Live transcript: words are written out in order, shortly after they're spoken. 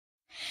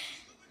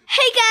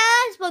Hey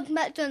guys, welcome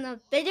back to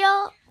another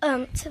video.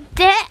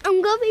 Today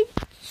I'm gonna be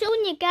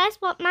showing you guys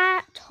what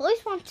my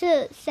toys want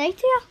to say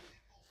to you.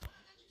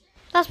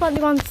 That's what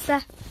they want to say.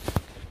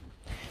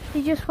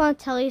 They just want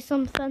to tell you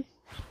something.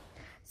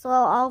 So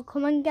I'll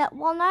come and get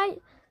one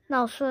out and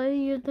I'll show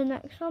you the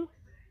next one.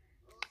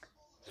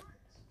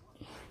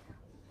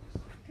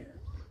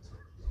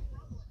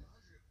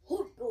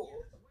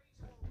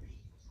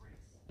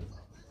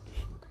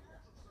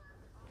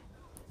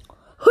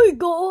 Hey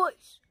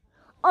guys,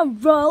 I'm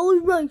really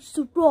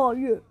racing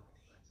Ryan.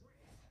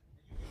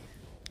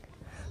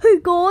 Hey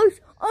guys,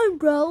 I'm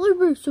really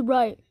racing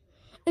Ryan.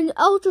 And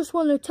I just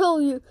want to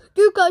tell you,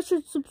 you guys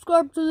should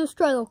subscribe to this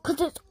channel because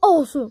it's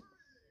awesome.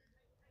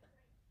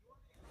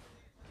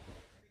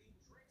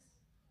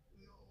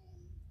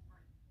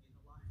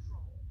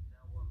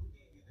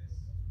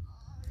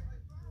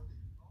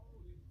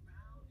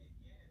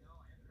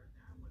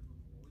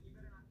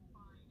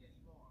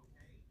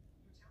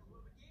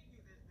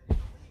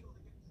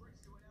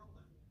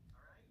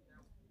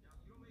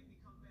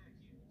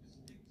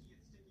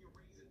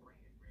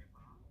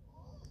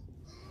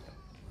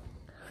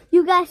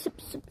 You guys should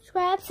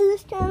subscribe to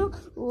this channel,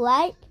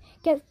 like,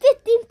 get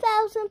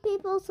 15,000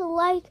 people to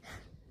like,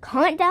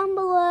 comment down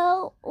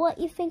below what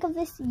you think of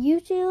this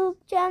YouTube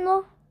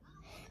channel,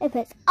 if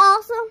it's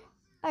awesome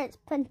or it's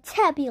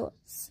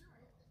fantabulous.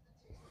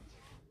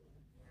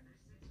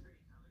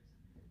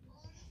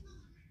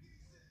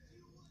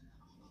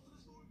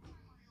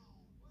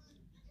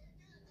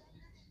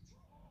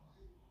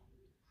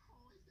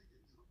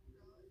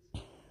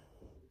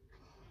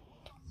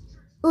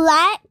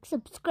 Like,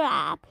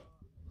 subscribe.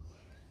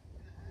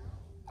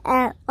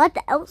 What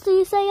else do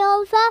you say,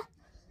 Oliver?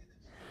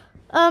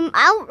 I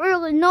don't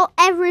really know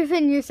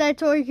everything you said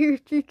to our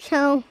YouTube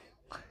channel.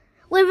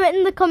 Leave it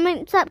in the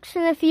comment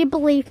section if you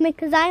believe me,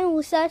 because I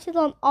only started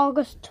on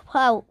August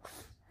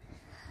 12th.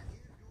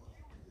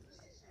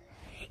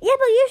 Yeah,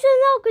 but you should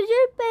know, because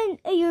you've been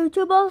a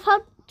YouTuber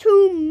for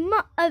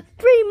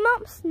 3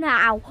 months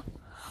now.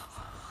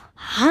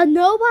 I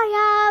know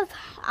I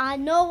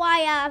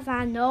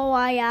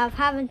have,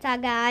 haven't I,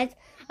 guys?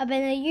 I've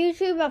been a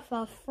YouTuber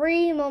for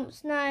 3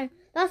 months now.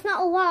 That's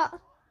not a lot.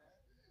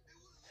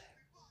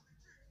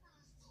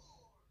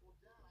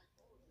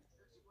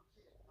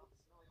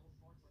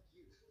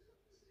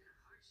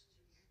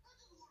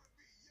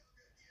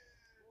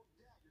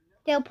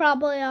 They'll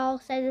probably all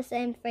say the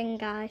same thing,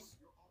 guys.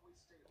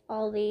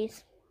 All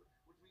these.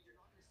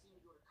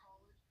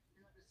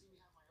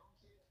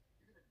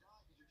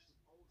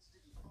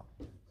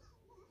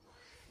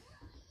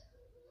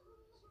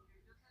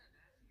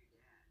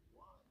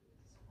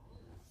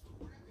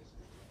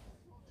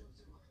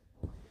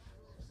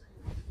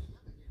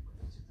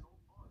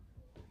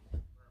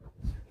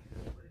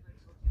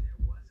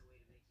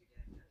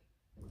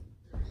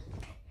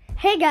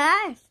 Hey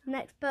guys,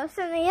 next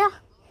person here.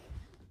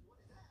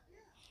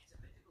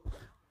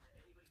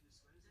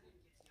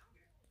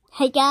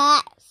 Hey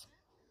guys,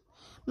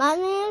 my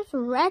name is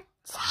Red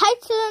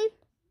Titan.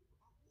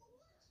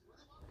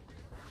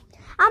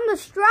 I'm the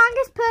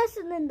strongest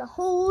person in the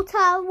whole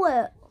entire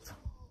world.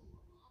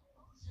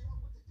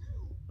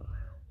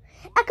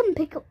 I can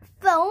pick up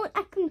a phone,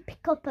 I can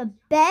pick up a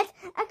bed,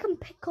 I can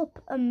pick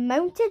up a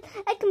mountain,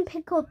 I can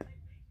pick up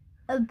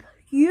a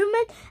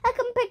human, I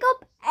can pick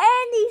up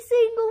any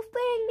single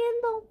thing in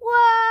the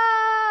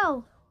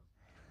world.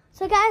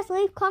 So guys,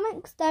 leave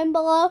comments down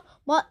below.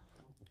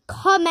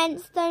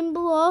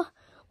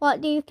 What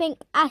do you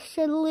think I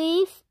should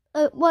leave?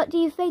 What do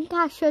you think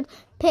I should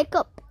pick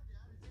up?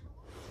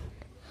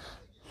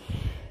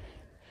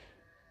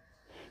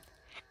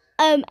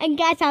 And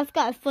guys, I've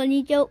got a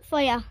funny joke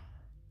for you.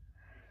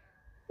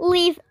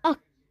 Leave a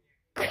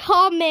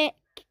comic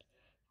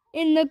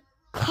in the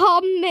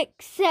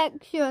comic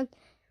section.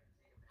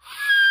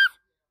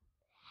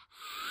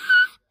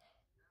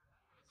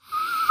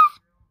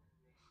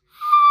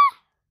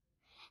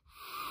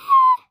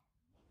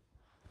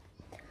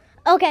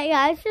 Okay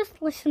guys, just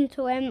listen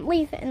to him.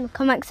 Leave it in the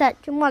comment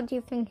section. What do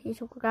you think he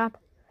should grab?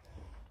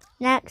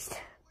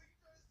 Next.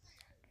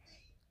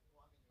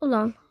 Hold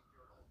on.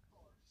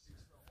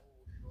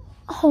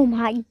 Oh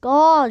my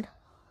god.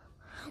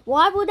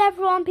 Why would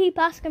everyone keep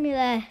asking me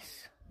this?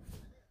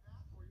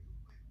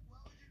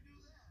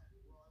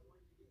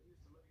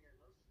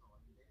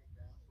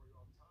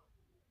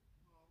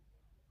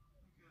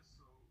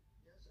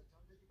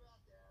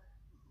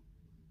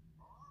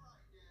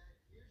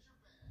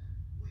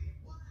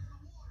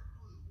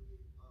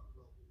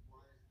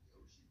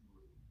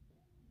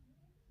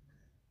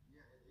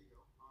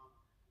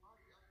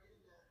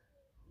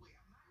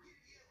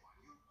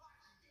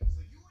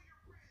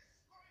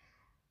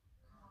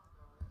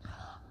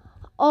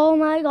 Oh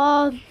my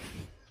god.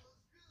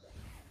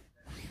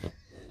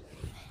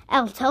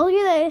 I'll tell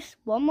you this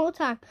one more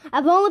time.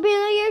 I've only been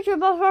a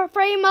YouTuber for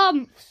 3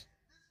 months.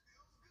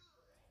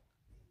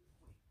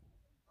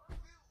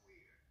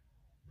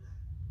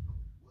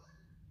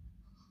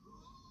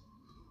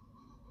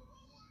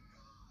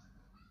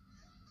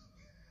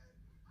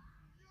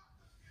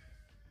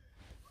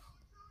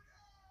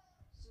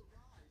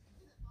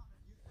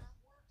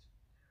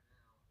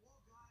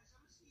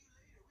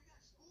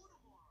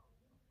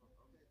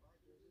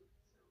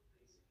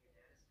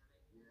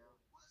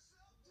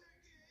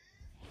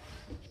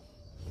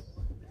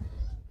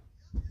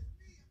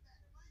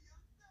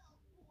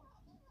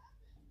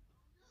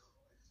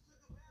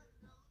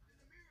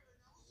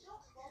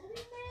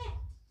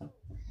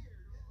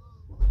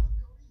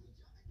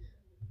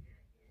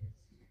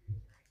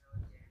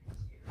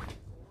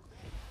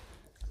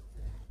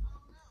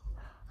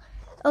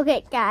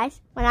 Okay,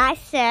 guys, when I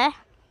say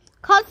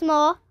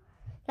Cosmo,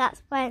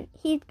 that's when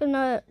he's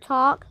gonna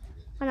talk.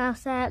 When I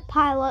say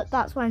Pilot,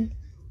 that's when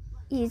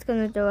he's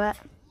gonna do it.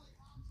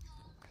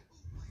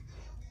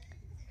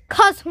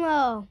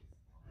 Cosmo!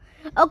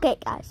 Okay,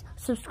 guys,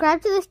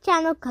 subscribe to this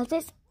channel because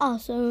it's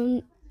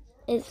awesome.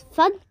 It's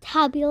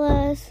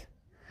fantabulous.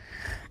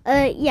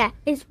 Yeah,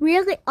 it's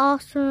really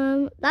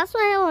awesome. That's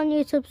why I want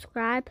you to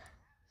subscribe.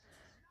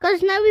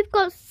 Because now we've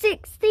got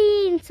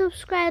 16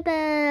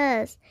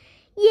 subscribers.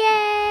 Yay!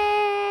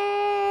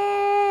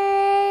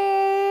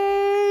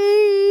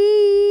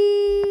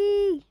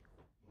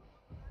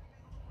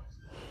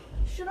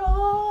 Shut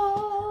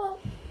up!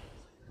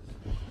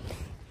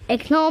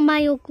 Ignore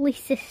my ugly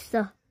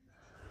sister.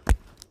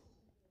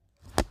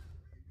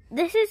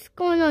 This is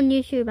going on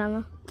YouTube,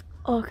 Emma.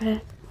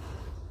 Okay.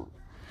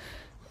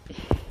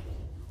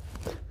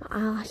 My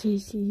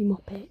eyelashes, you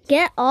muppet.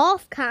 Get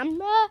off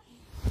camera.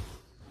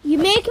 You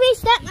make me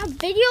start my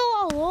video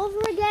all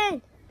over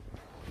again.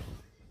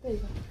 There you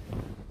go.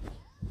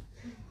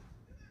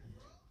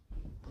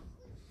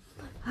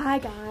 Hi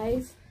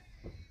guys.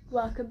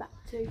 Welcome back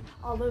to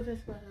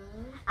Oliver's World.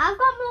 I've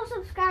got more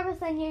subscribers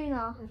than you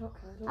now. I don't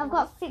care. I've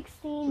got 16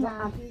 I don't now.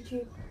 have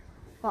YouTube.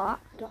 What? I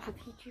don't have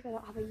YouTube. I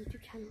don't have a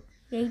YouTube channel.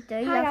 Yeah, you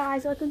do. Hi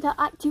guys, welcome to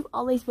Active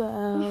Ollie's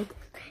World.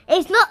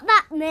 It's not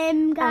that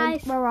name,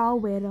 guys. And we're all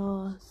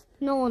weirdos.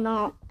 No, we're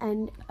not.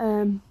 And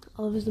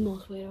Oliver's the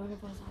most weirdo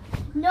of us.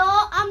 No,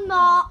 I'm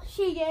not.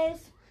 She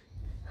is.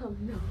 Oh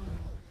no.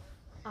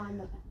 I'm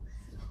the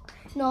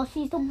best. No,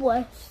 she's the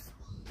worst.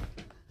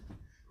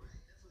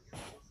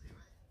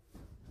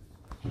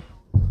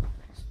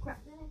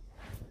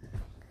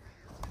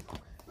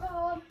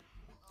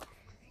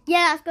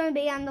 Yeah, that's going to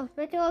be the end of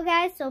the video,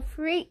 guys. So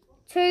 3,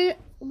 2,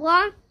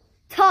 1.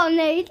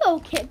 Tornado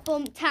kick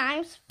bump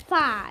times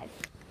 5.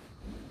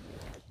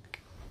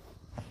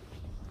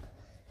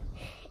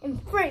 In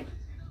 3,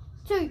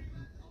 2,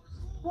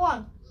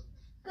 1,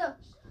 go.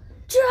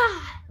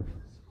 Drive.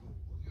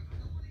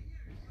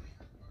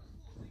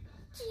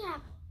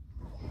 Jab.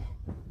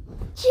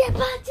 Jab,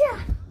 jab.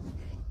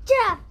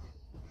 Jab.